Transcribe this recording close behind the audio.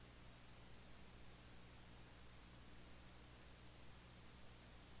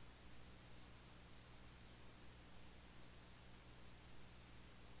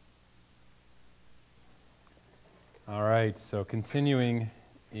right, so continuing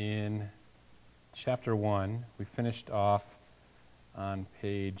in chapter 1, we finished off on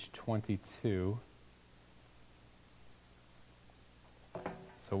page 22.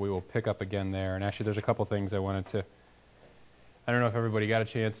 So we will pick up again there. And actually, there's a couple things I wanted to... I don't know if everybody got a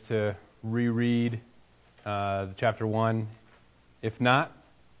chance to reread chapter 1. If not,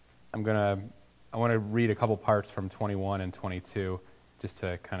 I want to read a couple parts from 21 and 22 just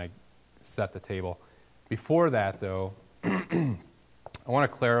to kind of set the table. Before that, though, I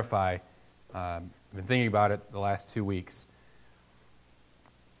want to clarify. I've been thinking about it the last 2 weeks.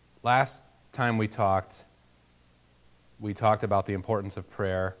 Last time we talked about the importance of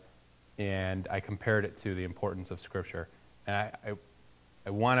prayer, and I compared it to the importance of Scripture. And I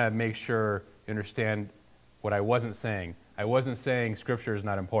want to make sure you understand what I wasn't saying. I wasn't saying Scripture is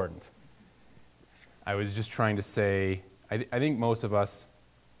not important. I was just trying to say, I think most of us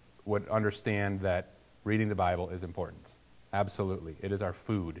would understand that reading the Bible is important. Absolutely. It is our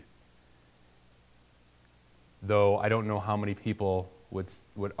food. Though I don't know how many people would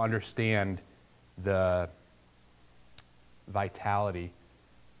understand the vitality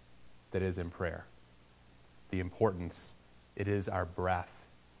that is in prayer. The importance. It is our breath.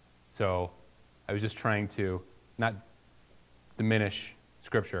 So I was just trying to not diminish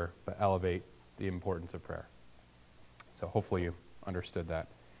Scripture, but elevate the importance of prayer. So hopefully you understood that.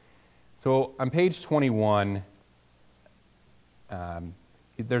 So on page 21,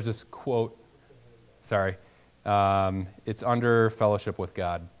 there's this quote. Sorry. It's under Fellowship with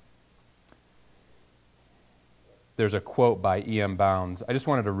God. There's a quote by E.M. Bounds. I just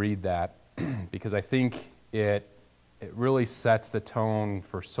wanted to read that because I think it really sets the tone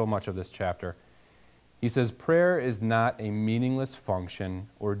for so much of this chapter. He says, "Prayer is not a meaningless function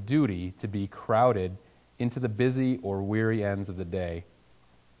or duty to be crowded into the busy or weary ends of the day.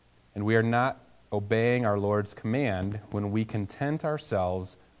 And we are not obeying our Lord's command when we content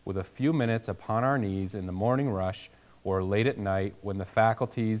ourselves with a few minutes upon our knees in the morning rush or late at night when the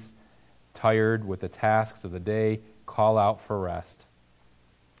faculties, tired with the tasks of the day, call out for rest.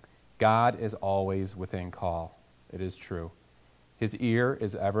 God is always within call. It is true. His ear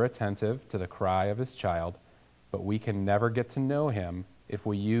is ever attentive to the cry of his child, but we can never get to know him if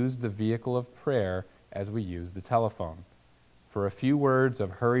we use the vehicle of prayer as we use the telephone, for a few words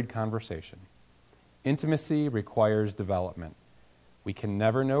of hurried conversation. Intimacy requires development. We can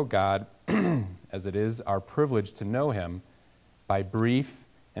never know God as it is our privilege to know him by brief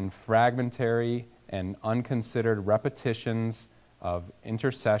and fragmentary and unconsidered repetitions of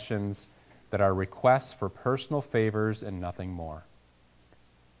intercessions that are requests for personal favors and nothing more.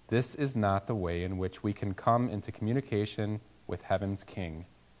 This is not the way in which we can come into communication with heaven's King.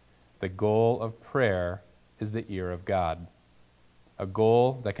 The goal of prayer is the ear of God, a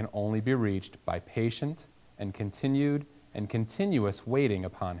goal that can only be reached by patient and continuous waiting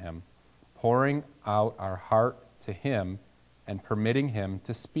upon him, pouring out our heart to him and permitting him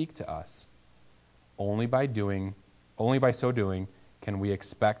to speak to us. Only by so doing can we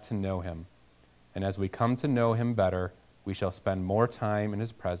expect to know him. And as we come to know him better, we shall spend more time in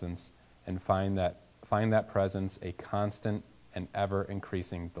his presence and find that presence a constant and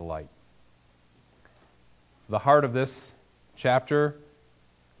ever-increasing delight." So the heart of this chapter,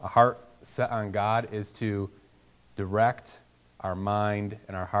 a heart set on God, is to direct our mind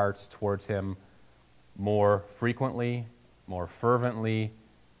and our hearts towards him more frequently, more fervently,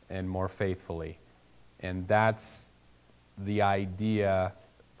 and more faithfully. And that's the idea.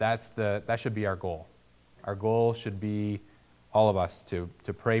 That should be our goal. Our goal should be, all of us, to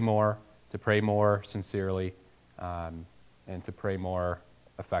pray more sincerely, and to pray more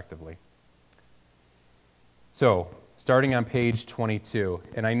effectively. So, starting on page 22,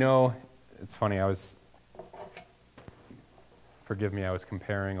 and I know, it's funny, forgive me, I was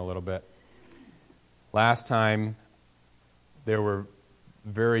comparing a little bit. Last time, there were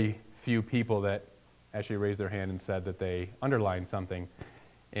very few people that actually raised their hand and said that they underlined something.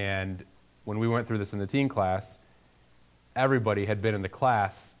 And when we went through this in the teen class, everybody had been in the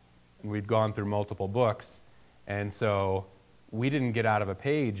class, and we'd gone through multiple books, and so we didn't get out of a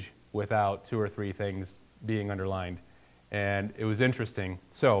page without 2 or 3 things being underlined. And it was interesting.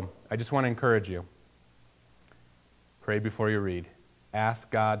 So I just want to encourage you. Pray before you read. Ask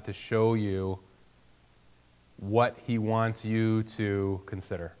God to show you what he wants you to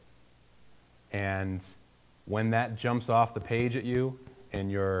consider. And when that jumps off the page at you and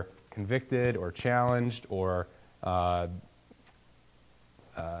you're convicted or challenged or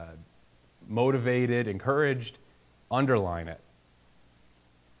motivated, encouraged, underline it.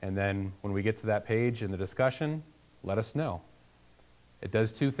 And then when we get to that page in the discussion, let us know. It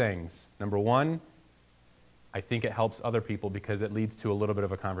does 2 things. Number 1, I think it helps other people because it leads to a little bit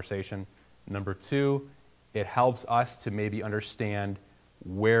of a conversation. Number two, it helps us to maybe understand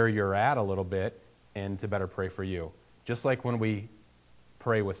where you're at a little bit and to better pray for you. Just like when we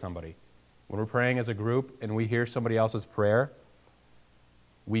pray with somebody. When we're praying as a group and we hear somebody else's prayer,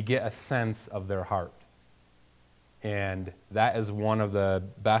 we get a sense of their heart. And that is one of the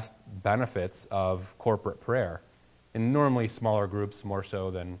best benefits of corporate prayer. And normally smaller groups more so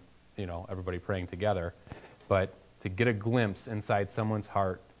than, everybody praying together. But to get a glimpse inside someone's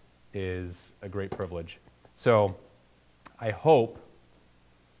heart is a great privilege. So I hope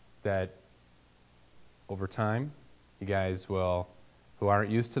that over time, you guys will, who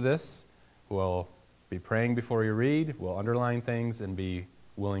aren't used to this, will be praying before you read, will underline things, and be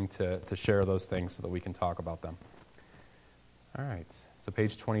willing to share those things so that we can talk about them. All right, so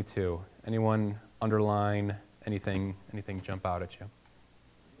page 22. Anyone underline anything jump out at you?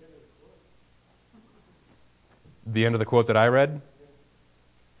 The end of the quote that I read?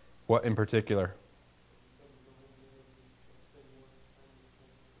 What in particular?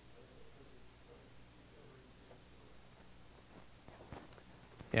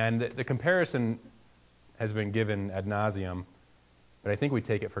 And the comparison has been given ad nauseum, but I think we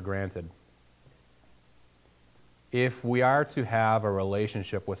take it for granted. If we are to have a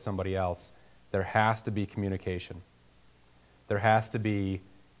relationship with somebody else, there has to be communication. There has to be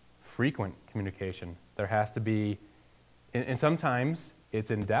frequent communication. There has to be, and sometimes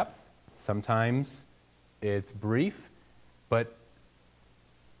it's in depth, sometimes it's brief, but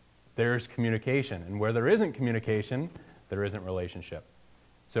there's communication. And where there isn't communication, there isn't relationship.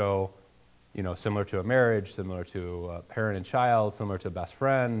 So, similar to a marriage, similar to a parent and child, similar to best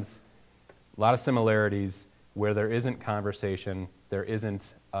friends, a lot of similarities. Where there isn't conversation, there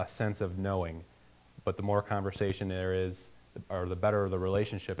isn't a sense of knowing. But the more conversation there is, or the better the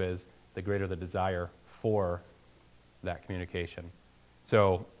relationship is, the greater the desire for that communication.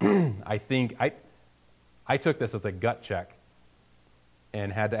 So I think I took this as a gut check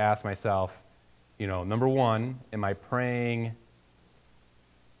and had to ask myself, number one, am I praying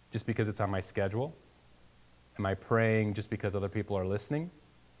just because it's on my schedule? Am I praying just because other people are listening?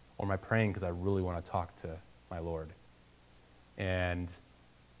 Or am I praying because I really want to talk to my Lord? And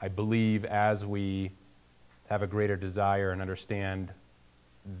I believe as we have a greater desire and understand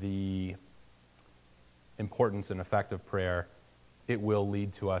the importance and effect of prayer, it will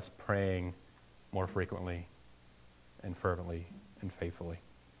lead to us praying more frequently and fervently and faithfully.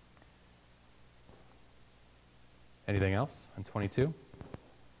 Anything else on 22?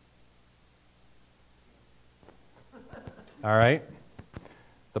 All right.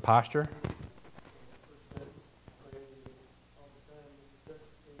 The posture.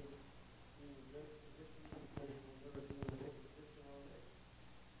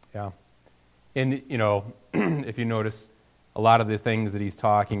 Yeah. And, if you notice, a lot of the things that he's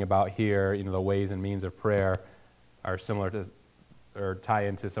talking about here, the ways and means of prayer are similar to, or tie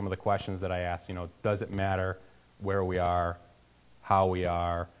into some of the questions that I asked. Does it matter where we are, how we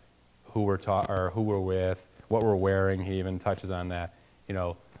are, who we're with, what we're wearing? He even touches on that.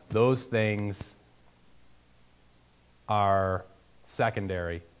 Those things are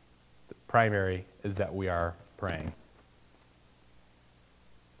secondary. The primary is that we are praying.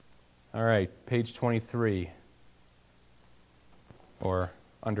 All right, page 23, or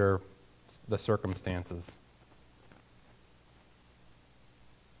under the circumstances.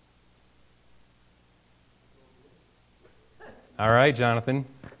 All right, Jonathan.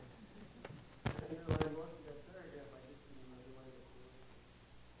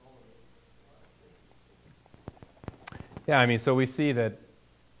 Yeah, so we see that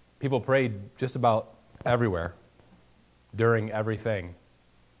people prayed just about everywhere, during everything.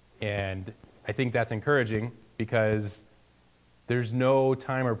 And I think that's encouraging because there's no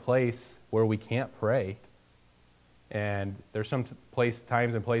time or place where we can't pray. And there's some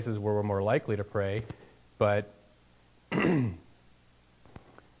times and places where we're more likely to pray, but I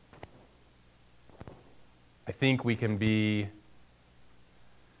think we can be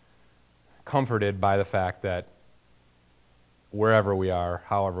comforted by the fact that wherever we are,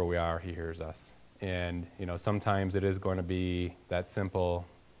 however we are, he hears us. And, sometimes it is going to be that simple,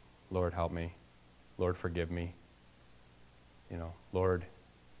 Lord, help me. Lord, forgive me. Lord,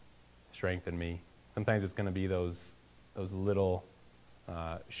 strengthen me. Sometimes it's going to be those little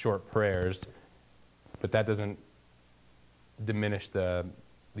short prayers, but that doesn't diminish the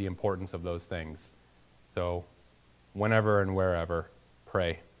importance of those things. So whenever and wherever,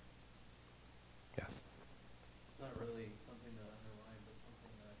 pray. Yes? It's not really something to underline, but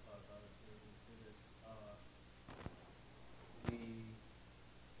something that I thought about as we were going through this. I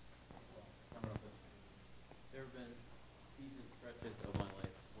don't know if there have been decent stretches of my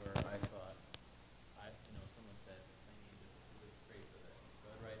life where I thought, someone said, I need to really pray for this. So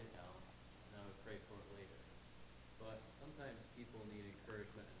I'd write it down, and I would pray for it later. But sometimes people need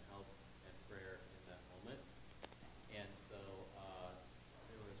encouragement and help and prayer in that moment. And so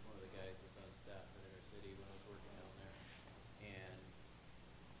there was one of the guys that's on staff at Inner City when I was working down there, and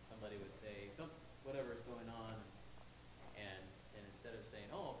somebody would say, whatever's going on, and instead of saying,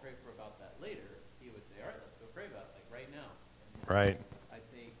 oh, I'll pray for about that later, he would say, all right, let's go pray about it, like right now. And Right. I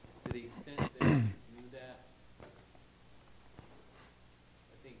think to the extent that you do that, I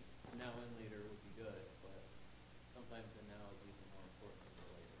think now and later would be good, but sometimes the now is even more important than the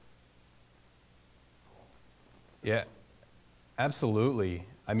later. Yeah, absolutely.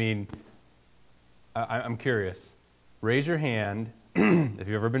 I mean, I'm curious. Raise your hand if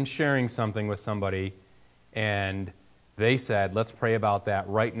you've ever been sharing something with somebody and they said, let's pray about that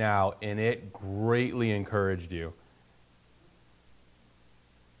right now, and it greatly encouraged you.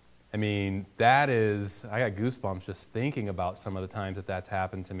 I mean, I got goosebumps just thinking about some of the times that that's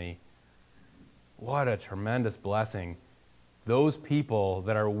happened to me. What a tremendous blessing. Those people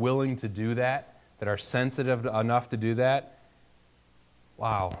that are willing to do that, that are sensitive enough to do that,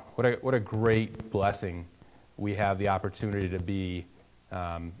 wow, what a great blessing we have the opportunity to be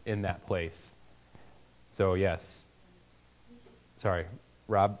in that place. So, yes. Sorry.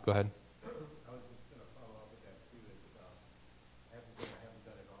 Rob, go ahead. I was just going to follow up with that, too. I haven't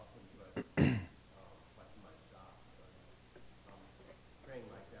done it often, but like in my shop, praying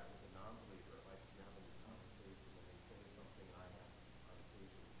like that with a non-believer, like you're having a conversation and they say something, I have on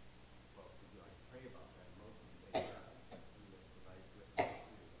occasion, well, could you like pray about that? And most of them say, yeah, that's really a nice listen to.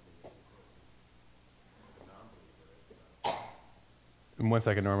 I mean, it's important. With a non-believer, In 1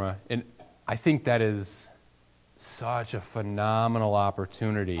 second, Norma. And I think that is such a phenomenal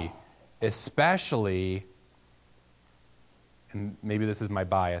opportunity, especially, and maybe this is my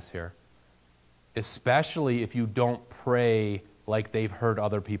bias here, especially if you don't pray like they've heard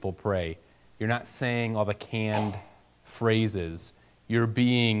other people pray. You're not saying all the canned phrases. You're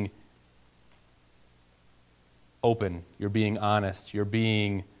being open. You're being honest. You're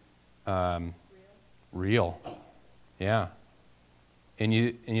being real. Yeah. And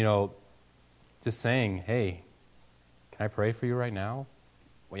you know, just saying, hey, can I pray for you right now?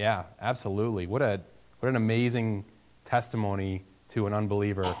 Well, yeah, absolutely. What an amazing testimony to an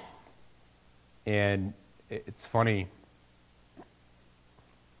unbeliever. And it's funny,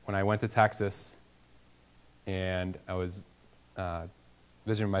 when I went to Texas and I was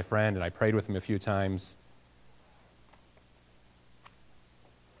visiting my friend and I prayed with him a few times,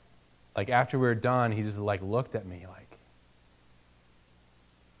 like after we were done, he just like looked at me like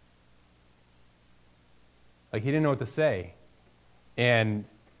he didn't know what to say. And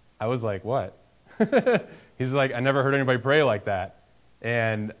I was like, what? He's like, I never heard anybody pray like that.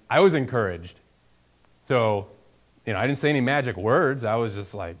 And I was encouraged. So, I didn't say any magic words. I was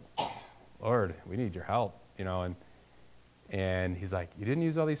just like, Lord, we need your help, and he's like, you didn't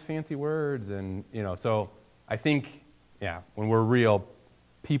use all these fancy words. And, so I think, when we're real,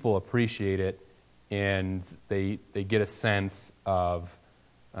 people appreciate it and they get a sense of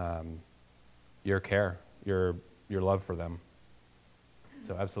your care, your love for them.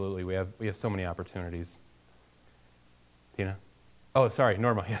 So absolutely, we have so many opportunities. Tina? Oh, sorry,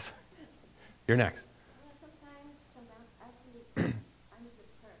 Norma, yes. You're next. Well, sometimes when I'm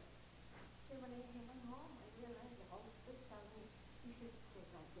depressed. So when I came home, I realized the Holy Spirit telling me, you should pray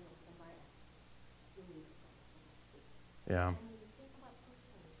like, somebody you need something. Yeah. And you think about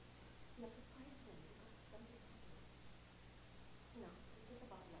person, you have to pray for them because something happened. You think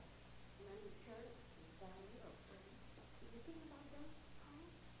about like, when you church, your family, or friends, if you think about them,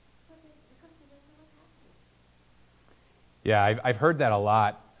 because you don't know what's happening. Yeah, I've heard that a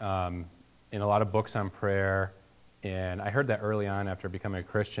lot in a lot of books on prayer, and I heard that early on after becoming a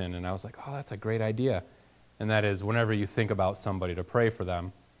Christian, and I was like, oh, that's a great idea. And that is whenever you think about somebody to pray for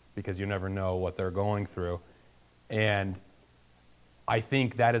them, because you never know what they're going through. And I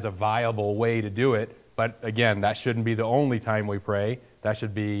think that is a viable way to do it, but again, that shouldn't be the only time we pray. That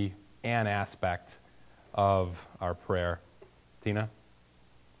should be an aspect of our prayer. Tina?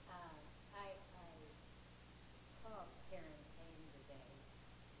 I called Karen Payne today,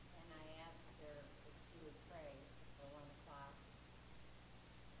 and I asked her if she would pray for 1 o'clock,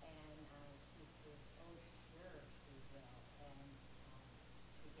 and she said, oh, sure she will, and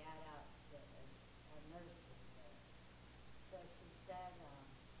she got up, a nurse was there. So she said,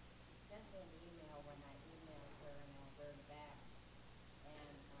 she sent me an email when I emailed her in Alberta back,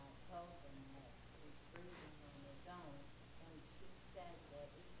 and told them that he's breathing on his own, and she said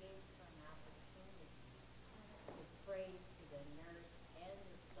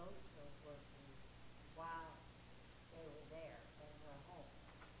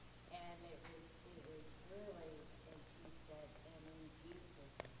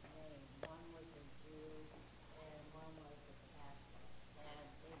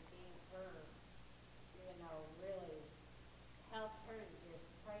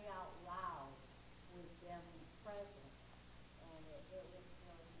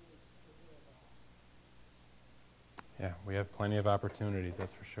we have plenty of opportunities,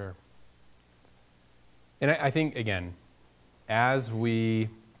 that's for sure. And I think, again, as I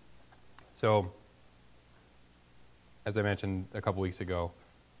mentioned a couple weeks ago,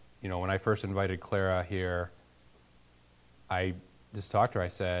 when I first invited Clara here, I just talked to her. I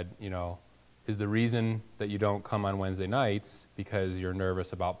said, is the reason that you don't come on Wednesday nights because you're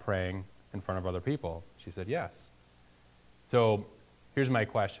nervous about praying in front of other people? She said, yes. So here's my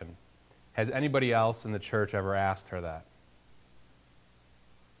question. Has anybody else in the church ever asked her that?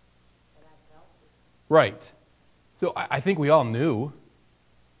 Right. So I think we all knew,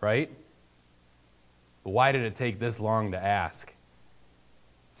 right? But why did it take this long to ask?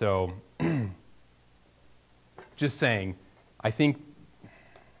 So, just saying, I think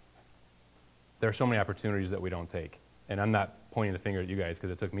there are so many opportunities that we don't take. And I'm not pointing the finger at you guys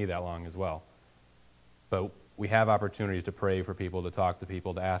because it took me that long as well. But we have opportunities to pray for people, to talk to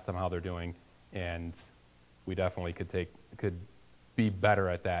people, to ask them how they're doing, and we definitely could be better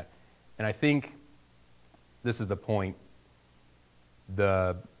at that. And I think this is the point.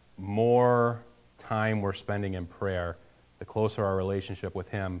 The more time we're spending in prayer, the closer our relationship with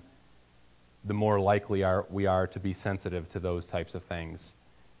Him, the more likely we are to be sensitive to those types of things.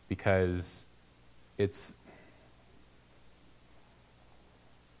 Because it's,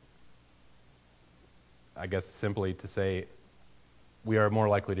 I guess simply to say, we are more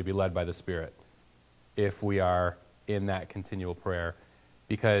likely to be led by the Spirit if we are in that continual prayer.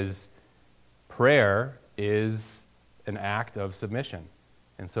 Because prayer is an act of submission.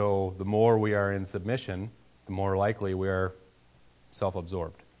 And so the more we are in submission, the more likely we are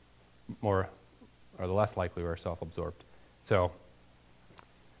self-absorbed. Or the less likely we are self-absorbed. So,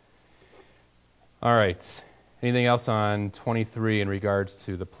 all right. Anything else on 23 in regards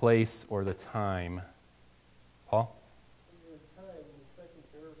to the place or the time? Paul? In the time, the second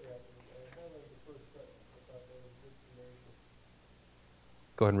paragraph, I highlighted the first sentence. I thought that was good information.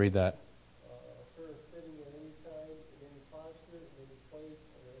 Go ahead and read that. Prayer is fitting at any time, in any posture, in any place,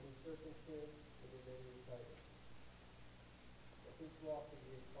 under any circumstance, and in any retirement. I think too often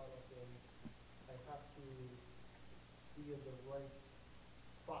we get caught up in, I have to be in the right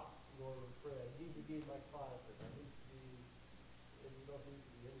spot in order to pray. I need to be in my closet. I need to be, and you don't need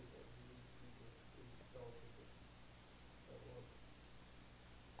to be anything. You need to be just in fellowship with the Lord.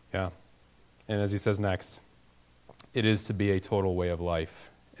 Yeah. And as he says next, it is to be a total way of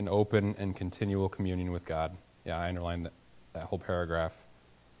life, an open and continual communion with God. Yeah, I underlined that whole paragraph.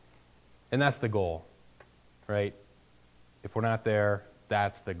 And that's the goal, right? If we're not there,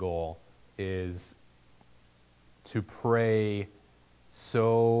 that's the goal, is to pray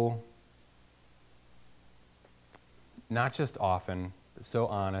so, not just often, but so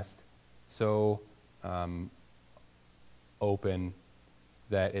honest, so open,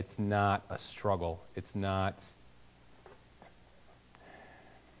 that it's not a struggle. It's not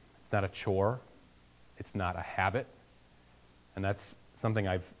a chore. It's not a habit. And that's something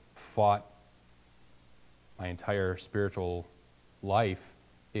I've fought my entire spiritual life,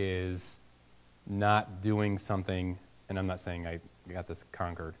 is not doing something, and I'm not saying I got this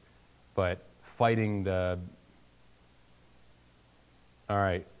conquered, but fighting all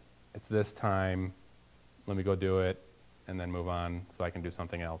right, it's this time, let me go do it, and then move on so I can do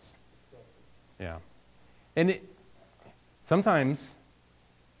something else. Yeah. And sometimes,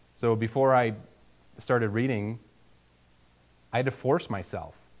 so before I started reading, I had to force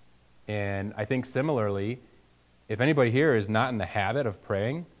myself. And I think similarly, if anybody here is not in the habit of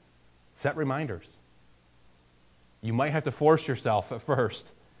praying, set reminders. You might have to force yourself at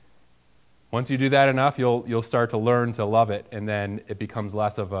first. Once you do that enough, you'll start to learn to love it, and then it becomes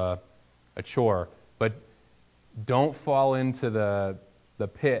less of a chore. But don't fall into the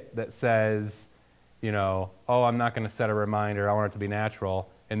pit that says, oh, I'm not going to set a reminder, I want it to be natural,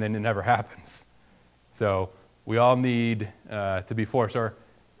 and then it never happens. So we all need to be forced, or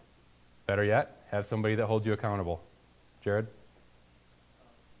better yet, have somebody that holds you accountable. Jared?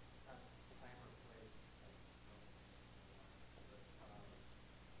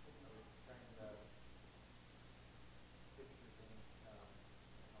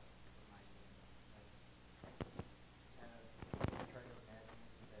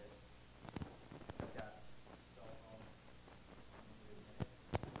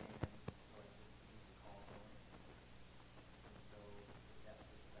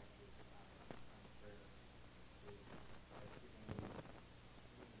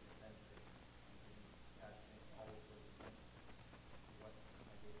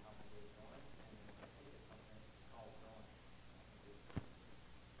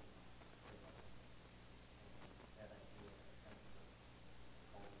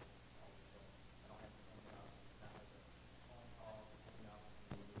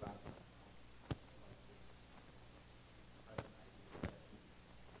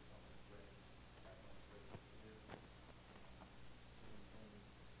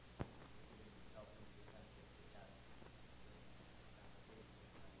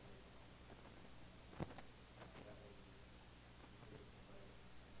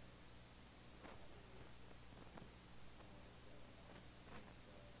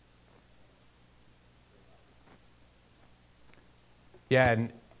 Yeah,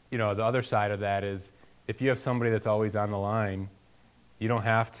 and the other side of that is if you have somebody that's always on the line, you don't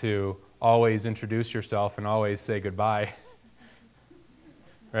have to always introduce yourself and always say goodbye.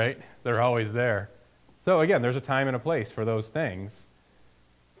 Right? They're always there. So again, there's a time and a place for those things.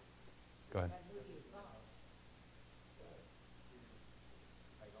 Go ahead. But who do you call?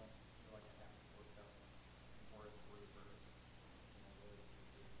 I don't feel like I have to work out more as a believer, really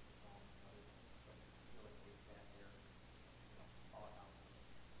appreciate the song and other things, but I feel like they sat there, all out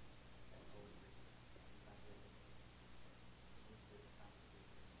and totally agree. Not really into this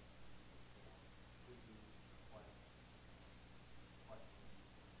conversation, could you what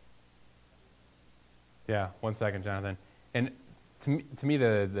Yeah, 1 second, Jonathan. And to me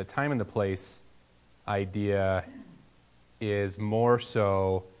the time and the place idea is more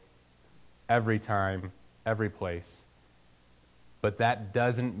so every time, every place. But that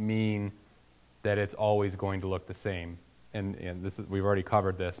doesn't mean that it's always going to look the same. And we've already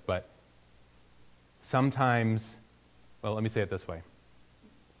covered this, but sometimes, well, let me say it this way.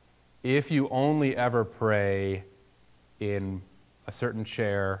 If you only ever pray in a certain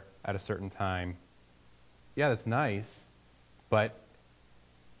chair at a certain time, yeah, that's nice, but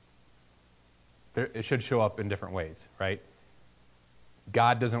it should show up in different ways, right?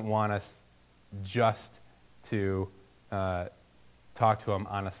 God doesn't want us just to talk to Him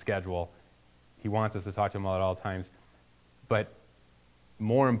on a schedule. He wants us to talk to Him at all times. But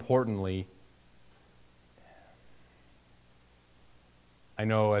more importantly, I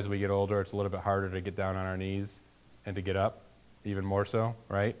know as we get older, it's a little bit harder to get down on our knees and to get up, even more so,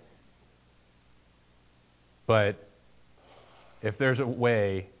 right? But if there's a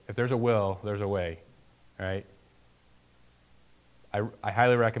way, if there's a will, there's a way, right? I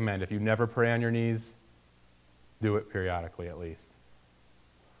highly recommend, if you never pray on your knees, do it periodically at least.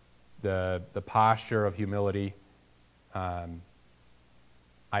 The posture of humility, I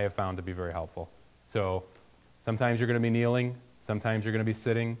have found to be very helpful. So sometimes you're going to be kneeling, sometimes you're going to be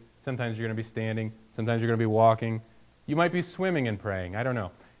sitting, sometimes you're going to be standing, sometimes you're going to be walking. You might be swimming and praying, I don't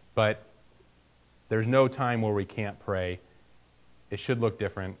know. But there's no time where we can't pray. It should look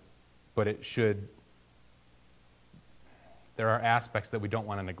different, but there are aspects that we don't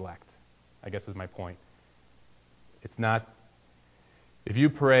want to neglect, I guess is my point. It's not, if you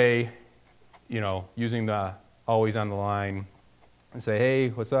pray, using the always on the line and say,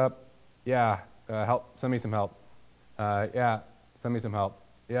 hey, what's up? Yeah, help, send me some help. Yeah, send me some help.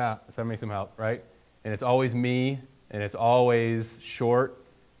 Yeah, send me some help, right? And it's always me, and it's always short.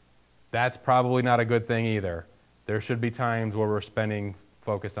 That's probably not a good thing either. There should be times where we're spending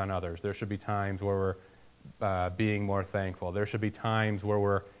focus on others. There should be times where we're being more thankful. There should be times where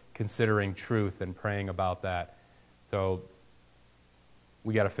we're considering truth and praying about that. So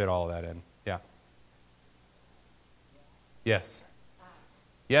we got to fit all of that in. Yeah. Yes.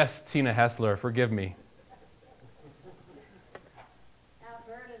 Yes, Tina Hessler, forgive me.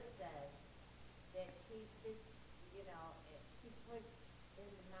 Alberta says that she sits, she puts in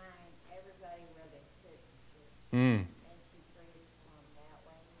the mind everybody where they sit and she prays for them that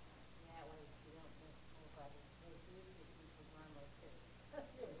way. And that way she don't miss nobody. Because usually people normally sit.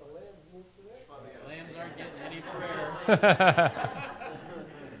 Yeah, the lambs move to that side. Lambs aren't getting any prayer. That's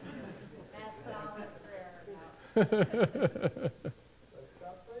all in prayer about. Let's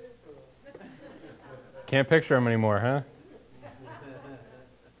stop praying for them. Can't picture him anymore, huh?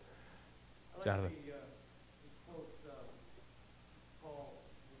 I Jonathan. like the quotes Paul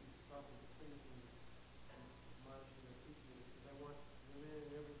when he's talking to Timothy and admonishing and teaching him, because I want the men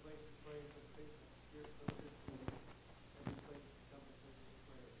in every place to pray for the faith of the Spirit of Christians, every place to come to place of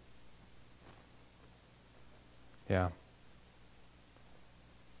prayer. Yeah.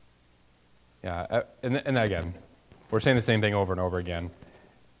 Yeah, and again, we're saying the same thing over and over again,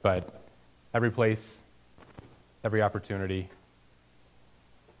 but every place, every opportunity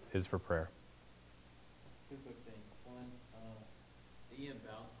is for prayer. Two quick things. One, the Ian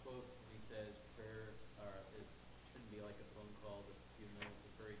Bounce quote when he says prayer, it shouldn't be like a phone call, just a few minutes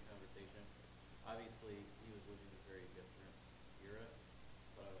of very conversation. Obviously, he was living in a very different era,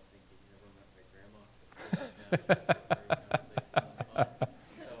 but I was thinking, you never met my grandma.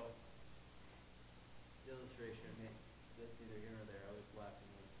 So, the illustration, that's neither here nor there. I was laughing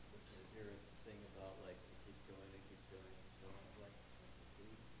when listening to Jared's thing about like it keeps going, it keeps going, it keeps going. Like, I can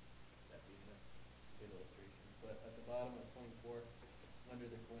see that being a good illustration. But at the bottom of 24, under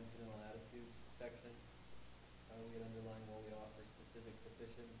the coincidental attitudes section, we had underlined while we offer specific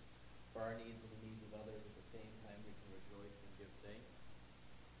petitions for our needs and the needs of others at the same time we can rejoice and give thanks.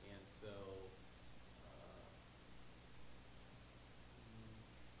 And so,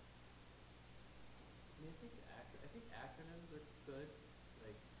 I think acronyms are good.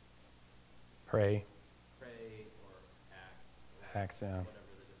 Pray. pray or act or Acts, yeah.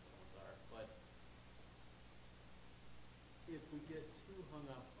 whatever the different ones are. But if we get too hung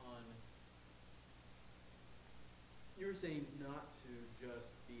up on, you're saying not to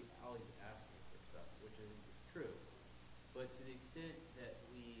just be always asking for stuff, which is true. But to the extent that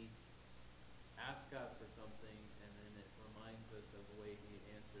we ask God for something and then it reminds us of the way he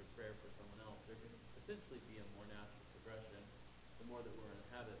answered prayer for someone else, there can potentially be a more natural progression the more that we're in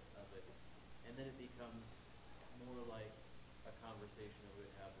the habit of it. And then it becomes more like a conversation that we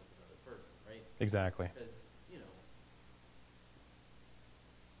would have with another person, right? Exactly. Because, you know,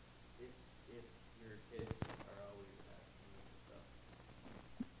 if your kids are always asking you for stuff,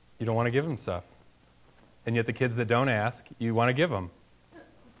 You don't want to give them stuff. And yet the kids that don't ask, you want to give them.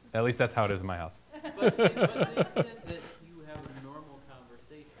 At least that's how it is in my house. but to the extent that you have a normal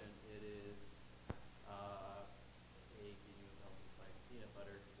conversation, it is, hey, can you help me find peanut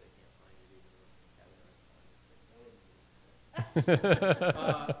butter because I can't find it even though the cabinet right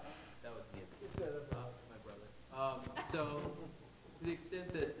behind us. That was me, my brother. So to the extent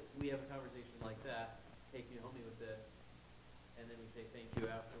that we have a conversation like that, hey, can you help me with this? And then we say thank you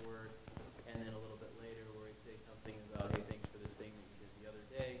afterward, and then a little bit later where we say something about, hey, thanks for this thing that you did the other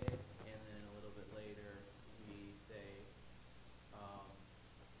day, and then a little bit later we say,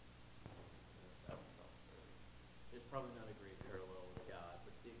 this sounds self-serving. There's probably not a great parallel with God,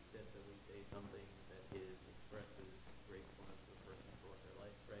 but to the extent that we say something that expresses gratefulness to the person for what their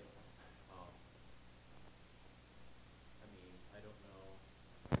life, right? I mean, I don't know.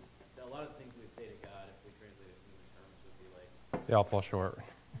 A lot of the things we say to God, if we translate it to human terms, would be like, They all fall short.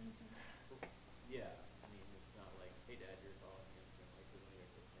 yeah, I mean, it's not like, hey, Dad, you're tall and handsome, like we don't hear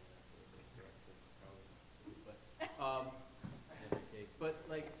kids saying that sort of thing to us, because probably, but, in every case. But,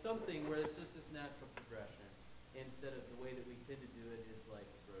 like, something where it's just this natural progression, instead of the way that we tend to do it is like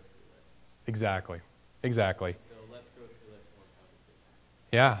a grocery list. Exactly. Exactly. So less grocery list, more conversation.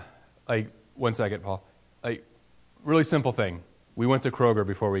 Yeah. Like, 1 second, Paul. Like, really simple thing. We went to Kroger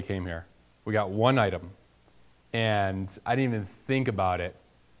before we came here. We got one item. And I didn't even think about it.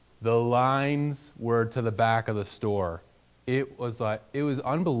 The lines were to the back of the store. It was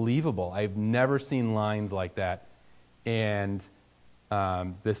unbelievable. I've never seen lines like that. And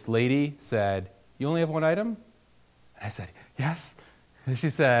this lady said, "You only have one item?" And I said, "Yes." And she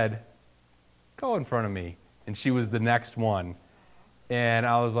said, "Go in front of me." And she was the next one. And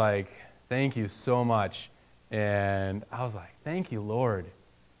I was like, "Thank you so much." And I was like, "Thank you, Lord."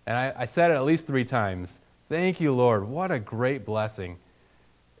 And I said it at least 3 times. Thank you, Lord. What a great blessing.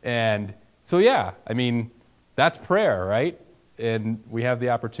 And so, yeah, I mean, that's prayer, right? And we have the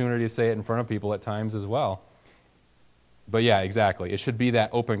opportunity to say it in front of people at times as well. But, yeah, exactly. It should be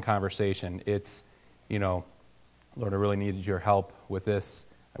that open conversation. It's, Lord, I really needed your help with this.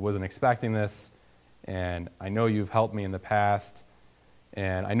 I wasn't expecting this. And I know you've helped me in the past.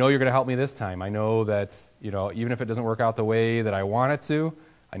 And I know you're going to help me this time. I know that, even if it doesn't work out the way that I want it to,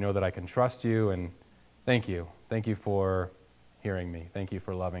 I know that I can trust you, and thank you. Thank you for hearing me. Thank you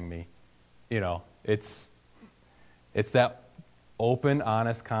for loving me. It's that open,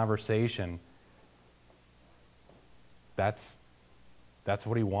 honest conversation. That's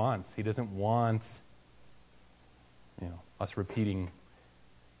what he wants. He doesn't want, us repeating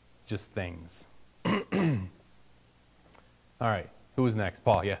just things. All right. Who was next?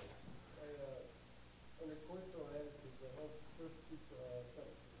 Paul, yes. Under coincidental attitudes, I hope first 2 sentences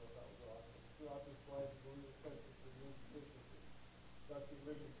that was awesome. Throughout this life, believers senses for your sufficiency. Thus, you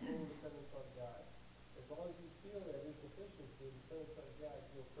live in full dependence on God. As long as you feel that insufficiency and dependence on God,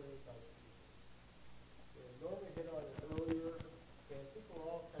 you'll pray without ceasing. And Norman hit on it earlier, and I think we're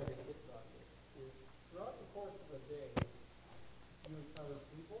all kind of hitting on this. Throughout the course of a day, you encounter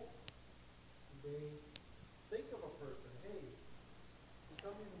people. You may think of a person, hey,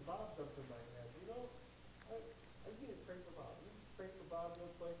 some even Bob jumped in my head. I need to pray for Bob. You pray for Bob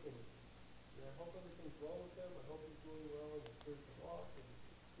real quick, and I hope everything's well with him. I hope he's doing well in his spiritual walk, and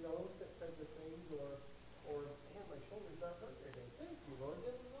those types of things. Or man, my shoulder's not hurting today. Thank you, Lord.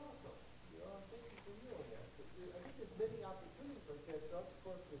 That was awesome. Thank you for healing that. But I think there's many opportunities like that throughout the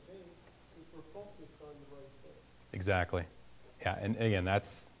course of the day if we're focused on the right thing. Exactly. Yeah, and again,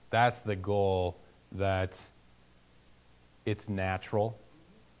 that's the goal, that it's natural,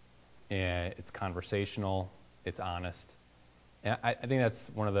 and it's conversational, it's honest. And I think that's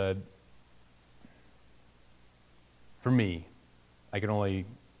one of the, for me, I can only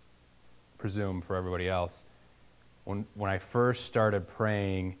presume for everybody else, when I first started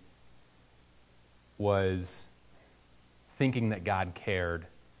praying, was thinking that God cared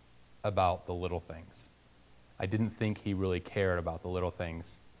about the little things. I didn't think he really cared about the little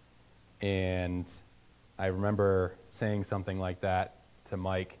things. And I remember saying something like that to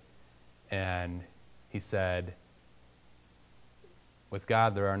Mike, and he said, with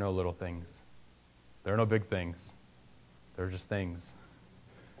God, there are no little things. There are no big things. There are just things.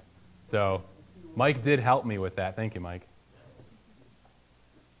 So Mike did help me with that. Thank you, Mike.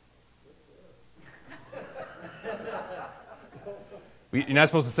 You're not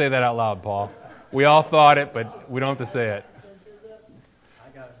supposed to say that out loud, Paul. We all thought it, but we don't have to say it. I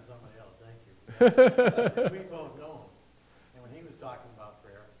got it from somebody else, thank you. We both know him. And when he was talking about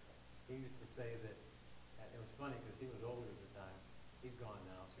prayer, he used to say that, and it was funny because he was older at the time. He's gone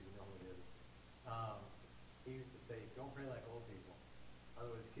now, so you know who it is. He used to say, don't pray like old people.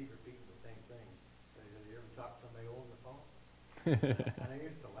 Otherwise, keep repeating the same thing. So he said, you ever talk to somebody old on the phone? And I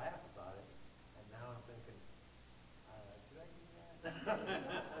used to laugh about it. And now I'm thinking, should I do that?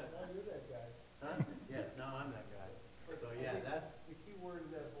 Now you're that guy. Huh? Yes, now I'm that guy. So yeah, that's, The key word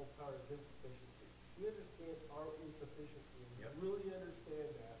in that whole part is insufficiency. We understand our insufficiency, and we Yep. really understand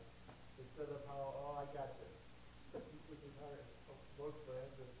that, instead of how, oh, I got this, which is hard for most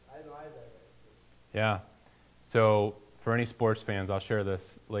friends, and I know I have that attitude. Yeah. So for any sports fans, I'll share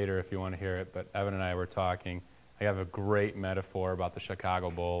this later if you want to hear it, but Evan and I were talking. I have a great metaphor about the Chicago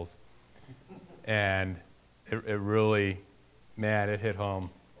Bulls. And it really, man, it hit home.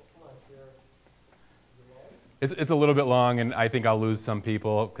 Oh, come on, Sheriff. Is it long? It's a little bit long, and I think I'll lose some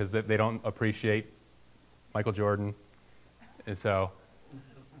people because they don't appreciate Michael Jordan. And so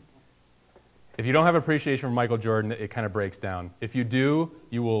if you don't have appreciation for Michael Jordan, it kind of breaks down. If you do,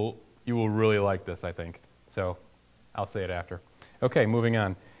 you will really like this, I think. So I'll say it after. Okay, moving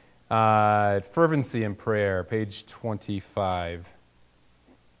on. Fervency in prayer, page 25.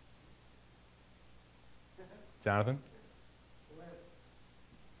 Jonathan?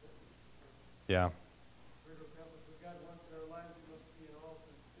 Yeah. Spirit of God, what God wants in our lives must be an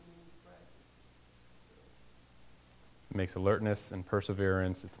all-consuming practice. It makes alertness and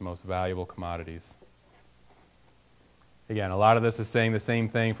perseverance its most valuable commodities. Again, a lot of this is saying the same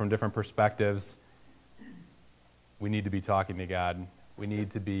thing from different perspectives. We need to be talking to God. We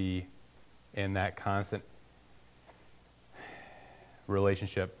need to be in that constant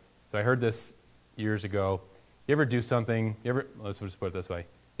relationship. So I heard this years ago. You ever do something, let's just put it this way.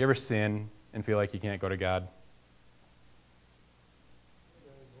 You ever sin and feel like you can't go to God?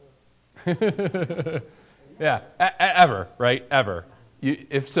 Yeah, ever, right? Ever.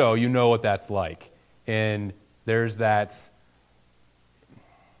 If so, you know what that's like. And there's that.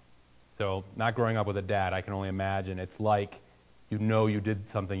 So, not growing up with a dad, I can only imagine. It's like you know you did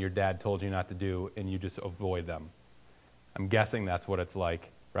something your dad told you not to do, and you just avoid them. I'm guessing that's what it's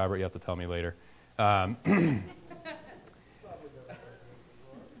like. Robert, you have to tell me later.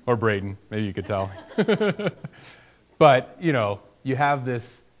 Or Braden, maybe you could tell. But, you have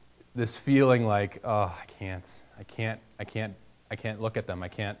this feeling like, oh, I can't look at them. I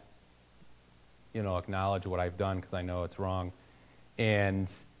can't, acknowledge what I've done because I know it's wrong. And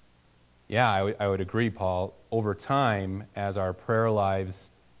yeah, I would agree, Paul. Over time, as our prayer lives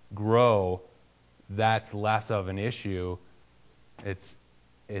grow, that's less of an issue. It's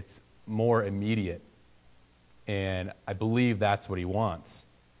more immediate. And I believe that's what he wants.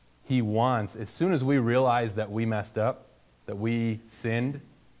 He wants, as soon as we realize that we messed up, that we sinned,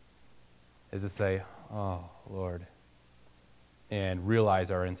 is to say, oh, Lord, and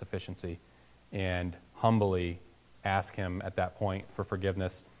realize our insufficiency and humbly ask him at that point for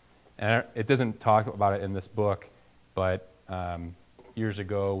forgiveness. And it doesn't talk about it in this book, but years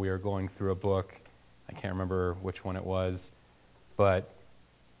ago we were going through a book. I can't remember which one it was, but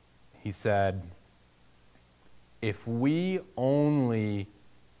he said, if we only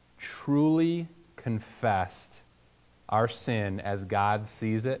truly confessed our sin as God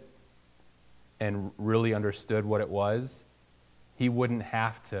sees it and really understood what it was, he wouldn't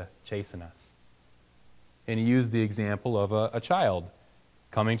have to chasten us. And he used the example of a child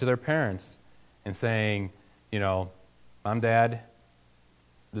coming to their parents and saying, Mom, Dad,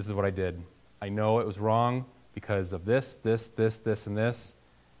 this is what I did. I know it was wrong because of this, and this.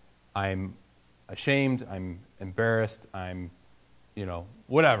 I'm ashamed, I'm embarrassed, I'm,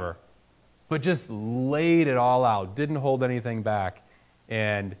 whatever. But just laid it all out, didn't hold anything back.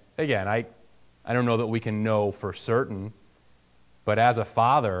 And again, I don't know that we can know for certain, but as a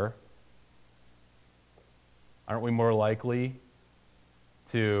father, aren't we more likely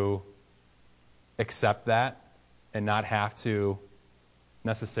to accept that and not have to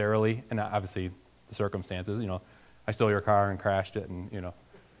necessarily, and obviously the circumstances, I stole your car and crashed it and,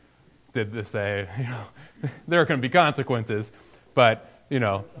 did this, there are going to be consequences, but,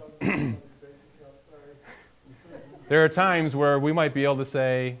 there are times where we might be able to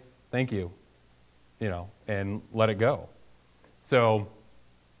say, thank you, and let it go. So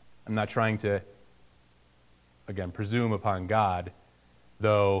I'm not trying to, again, presume upon God,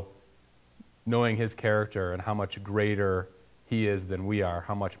 though knowing his character and how much greater he is than we are,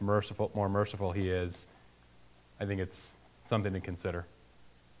 how much more merciful he is, I think it's something to consider.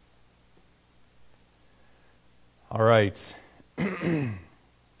 All right.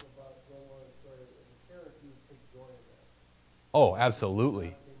 Oh,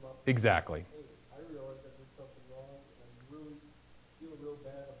 absolutely. Exactly. Hey, I realize I did something wrong, and I really feel real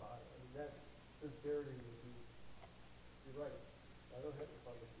bad about it. I mean, that sincerity would be, you're right. I don't have to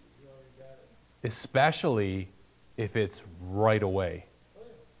punish you. You already got it. Especially if it's right away. Oh,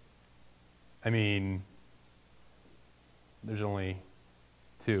 yeah. I mean, there's only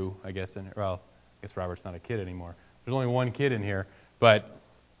two, I guess. Well, I guess Robert's not a kid anymore. There's only one kid in here. But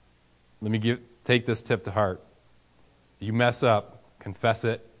let me take this tip to heart. You mess up, confess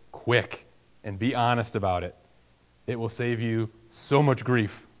it quick, and be honest about it. It will save you so much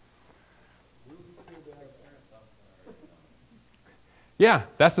grief. Yeah,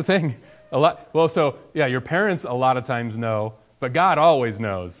 that's the thing. Your parents a lot of times know, but God always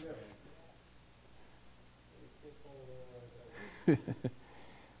knows. The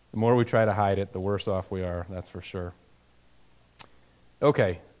more we try to hide it, the worse off we are, that's for sure.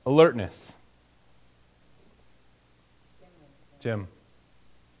 Okay, alertness. Jim.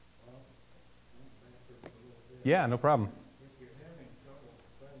 Yeah, no problem. If you're having trouble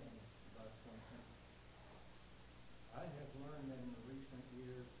praying about something, I have learned in the recent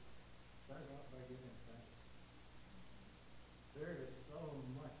years, start out by giving thanks. There is so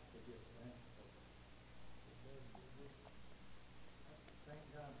much to give thanks for. Thank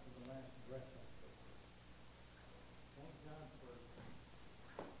God for the last breath I took. Thank God for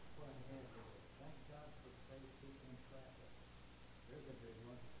what I had today. Thank God for safety in traffic. There's a big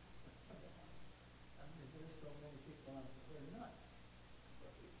one. I mean, there's so many people on, they're nuts.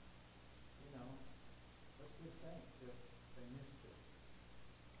 But, but give thanks if they missed it.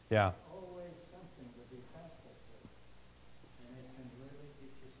 Yeah. Always something to be thankful for. And it can really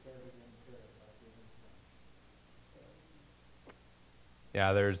get you started in prayer by giving thanks.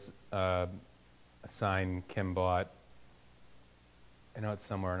 Yeah, there's a sign Kim bought. I know it's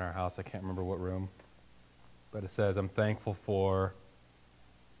somewhere in our house. I can't remember what room. But it says, I'm thankful for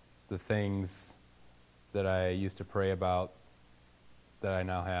the things that I used to pray about that I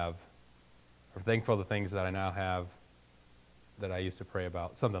now have. Or thankful for the things that I now have that I used to pray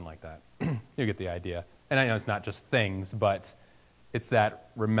about. Something like that. You get the idea. And I know it's not just things, but it's that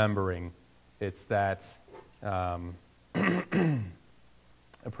remembering. It's that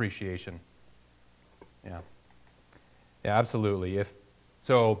appreciation. Yeah. Yeah, absolutely.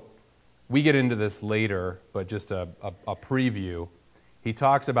 So we get into this later, but just a preview. He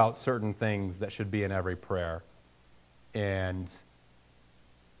talks about certain things that should be in every prayer. And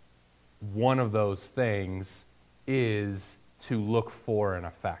one of those things is to look for an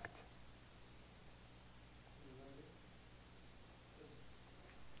effect.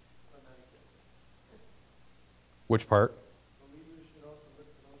 Which part? Believers should also look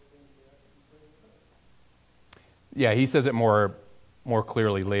for those things they have to be praying about. Yeah, he says it more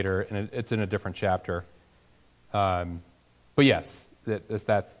clearly later, and it's in a different chapter. But yes,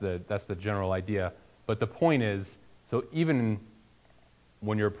 that's the general idea. But the point is, so even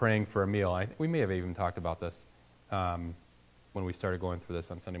when you're praying for a meal, I think we may have even talked about this when we started going through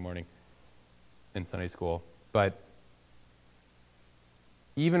this on Sunday morning in Sunday school. But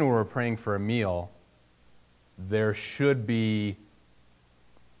even when we're praying for a meal, there should be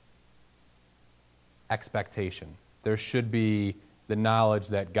expectation. There should be the knowledge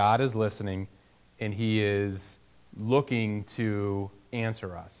that God is listening and he is looking to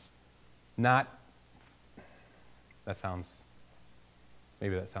answer us. Maybe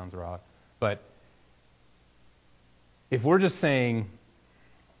that sounds wrong, but if we're just saying,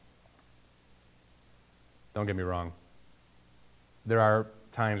 don't get me wrong, there are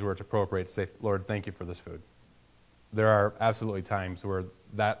times where it's appropriate to say, Lord, thank you for this food. There are absolutely times where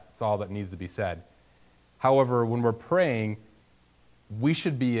that's all that needs to be said. However, when we're praying, we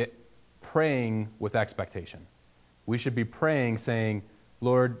should be praying with expectation. We should be praying saying,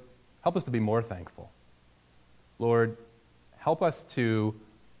 Lord, help us to be more thankful. Lord, help us to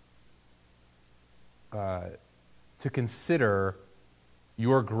consider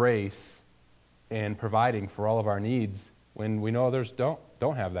your grace in providing for all of our needs when we know others don't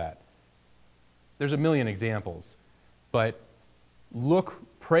have that. There's a million examples, but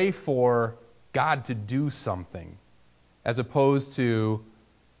pray for God to do something, as opposed to,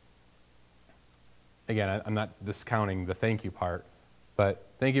 again, I'm not discounting the thank you part, but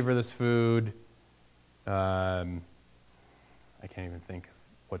thank you for this food. I can't even think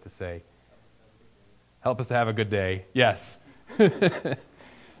what to say. Help us to have a good day. Yes.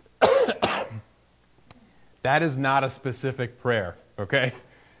 That is not a specific prayer, okay?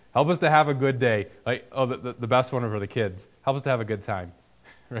 Help us to have a good day. Like, the best one for the kids. Help us to have a good time,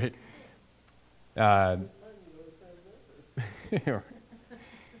 right?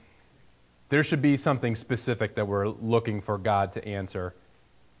 There should be something specific that we're looking for God to answer,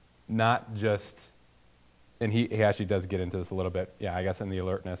 not just, and he actually does get into this a little bit, yeah, I guess in the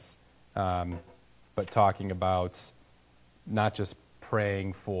alertness, but talking about not just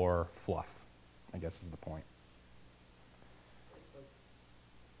praying for fluff, I guess is the point.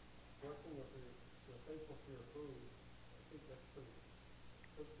 Working with you're thankful for your food. I think that's pretty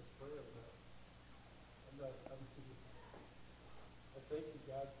simple prayer, but I'm just, I thank you,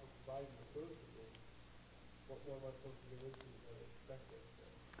 God, for providing the food for me. What more am I supposed to get into than expected?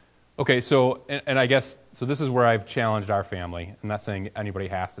 Okay, so, and I guess, so this is where I've challenged our family. I'm not saying anybody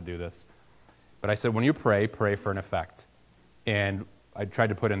has to do this. But I said, when you pray for an effect. And I tried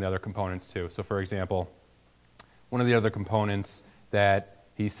to put in the other components too. So, for example, one of the other components that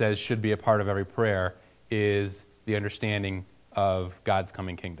he says should be a part of every prayer is the understanding of God's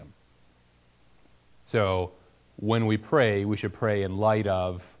coming kingdom. So, when we pray, we should pray in light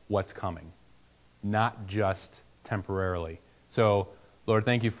of what's coming, not just temporarily. So, Lord,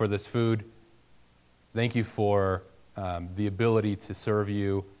 thank you for this food. Thank you for the ability to serve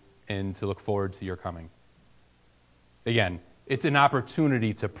you and to look forward to your coming. Again, it's an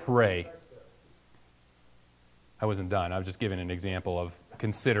opportunity to pray. I wasn't done. I was just giving an example of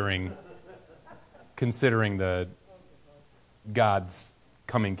considering the God's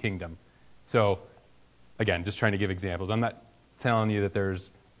coming kingdom. So, again, just trying to give examples. I'm not telling you that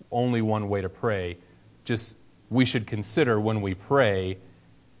there's only one way to pray. Just we should consider when we pray,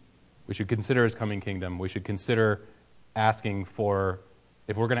 we should consider his coming kingdom. We should consider asking for,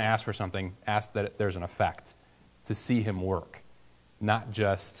 if we're going to ask for something, ask that there's an effect, to see him work, not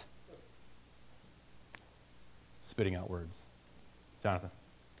just spitting out words. Jonathan.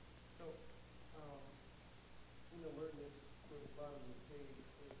 So, in alertness, toward the bottom of the page,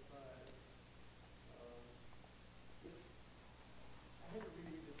 45, I had to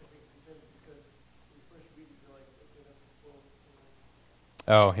reread this, I think, because when you first read it, you're like, okay, that's a quote.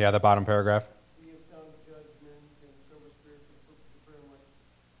 Oh, yeah, the bottom paragraph. Be of sound judgment and sober spirit for the purpose of prayer. I'm like,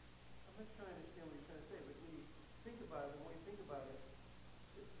 I'm not trying to understand what he's trying to say, but when you think about it, and when you think about it,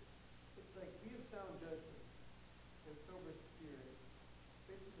 it's like be of sound judgment and sober spirit.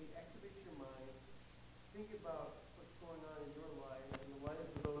 Basically, activate your mind. Think about what's going on in your life and the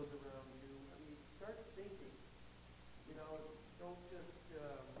lives of those around you. I mean, start thinking. You know, don't just be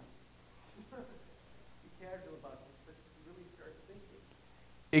casual about this, but really start thinking.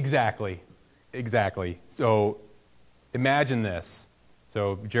 Exactly. So imagine this.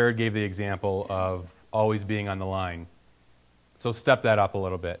 So Jared gave the example of always being on the line. So step that up a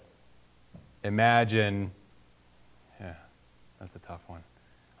little bit. Imagine, yeah, that's a tough one.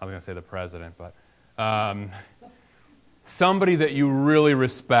 I was going to say the president, but somebody that you really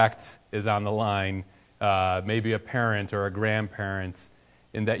respect is on the line, maybe a parent or a grandparent,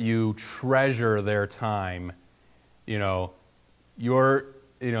 and that you treasure their time, and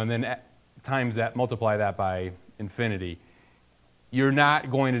then times that, multiply that by infinity. You're not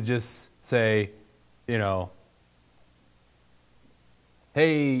going to just say,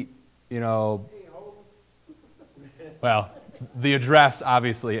 hey, well, the address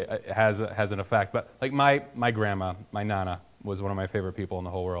obviously has an effect, but like my grandma, my Nana, was one of my favorite people in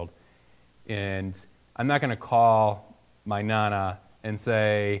the whole world. And I'm not going to call my Nana and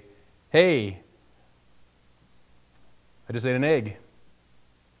say, hey, I just ate an egg.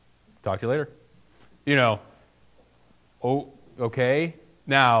 Talk to you later. Oh, okay.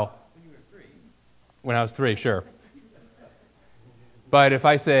 Now, When you were 3. when I was 3, sure. But if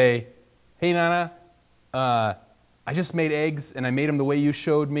I say, hey, Nana, I just made eggs, and I made them the way you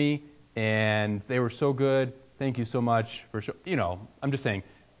showed me, and they were so good. Thank you so much for I'm just saying,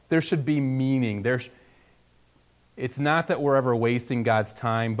 there should be meaning. It's not that we're ever wasting God's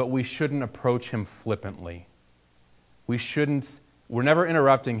time, but we shouldn't approach him flippantly. We're never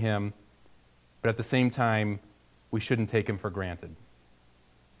interrupting him, but at the same time, we shouldn't take him for granted.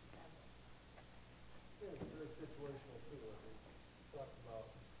 Yeah, it's very situational too. I mean, talk about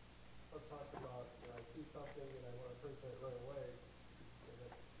I see something and I want to pray for it right away, and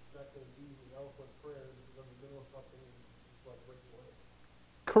that's not going to be the eloquent prayer because I'm in the middle of something and just want to break away.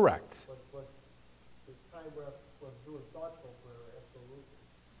 Correct. But this time where we're doing thoughtful prayer, absolutely.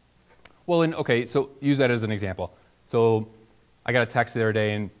 Well, so use that as an example. So I got a text the other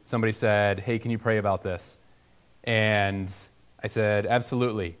day, and somebody said, hey, can you pray about this? And I said,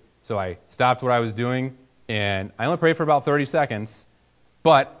 absolutely. So I stopped what I was doing, and I only prayed for about 30 seconds,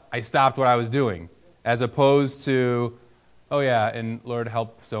 but I stopped what I was doing, as opposed to, oh yeah, and Lord,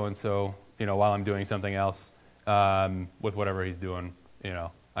 help so-and-so, while I'm doing something else with whatever he's doing.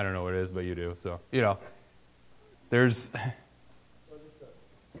 I don't know what it is, but you do. So, there's...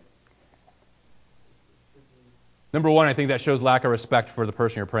 Number one, I think that shows lack of respect for the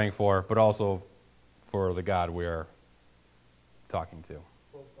person you're praying for, but also for the God we are talking to.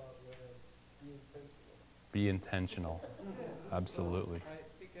 Be intentional. Absolutely. I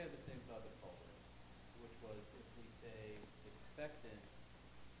think I had the same thought that Paul did, which was if we say expectant,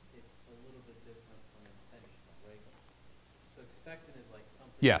 it's a little bit different from intentional, right? So expectant is like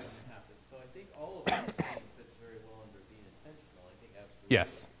something Yes. that happens. So I think all of what you're saying fits very well under being intentional. I think absolutely.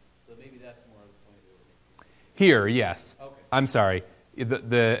 Yes. So maybe that's more of the point of it. Here, yes. Okay. I'm sorry.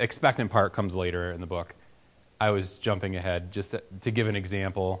 The expectant part comes later in the book. I was jumping ahead. Just to give an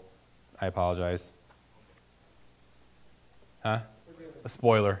example, I apologize. Huh? A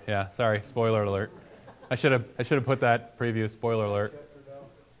spoiler. Yeah, sorry. Spoiler alert. I should have put that preview. Spoiler alert.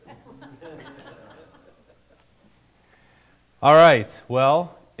 All right.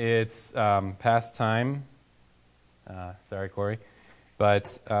 Well, it's past time. Sorry, Corey.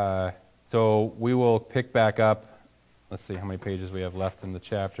 But so we will pick back up. Let's see how many pages we have left in the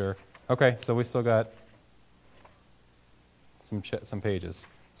chapter. Okay, so we still got some pages.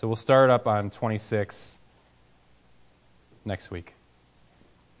 So we'll start up on 26 next week.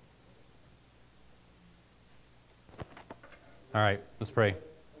 All right, let's pray.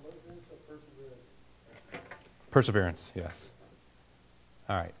 Perseverance, yes.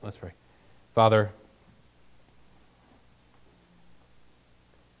 All right, let's pray. Father,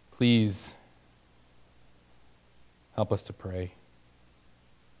 please help us to pray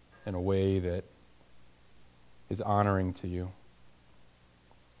in a way that is honoring to you.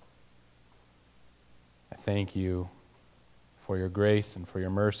 I thank you for your grace and for your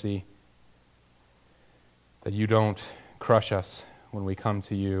mercy, that you don't crush us when we come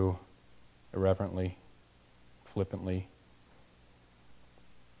to you irreverently, flippantly,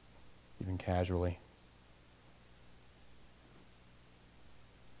 even casually.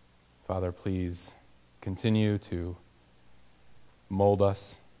 Father, please continue to mold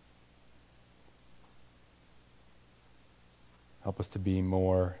us. Help us to be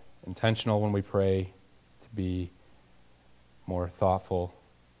more intentional when we pray, to be more thoughtful,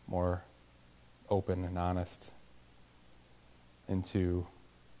 more open and honest, and to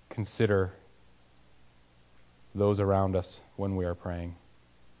consider those around us when we are praying.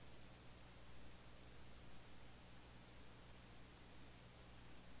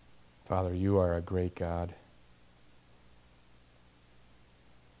 Father, you are a great God.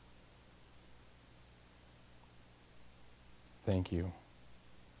 Thank you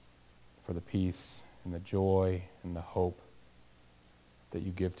for the peace and the joy and the hope that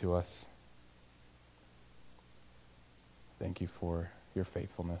you give to us. Thank you for your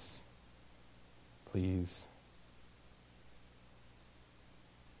faithfulness. Please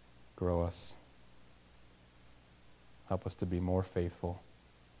grow us. Help us to be more faithful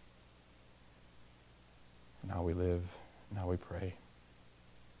in how we live and how we pray.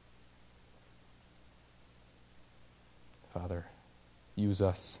 Father, use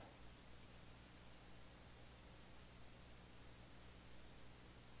us.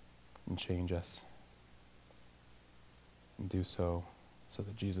 And change us. And do so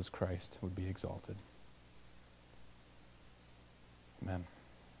that Jesus Christ would be exalted. Amen.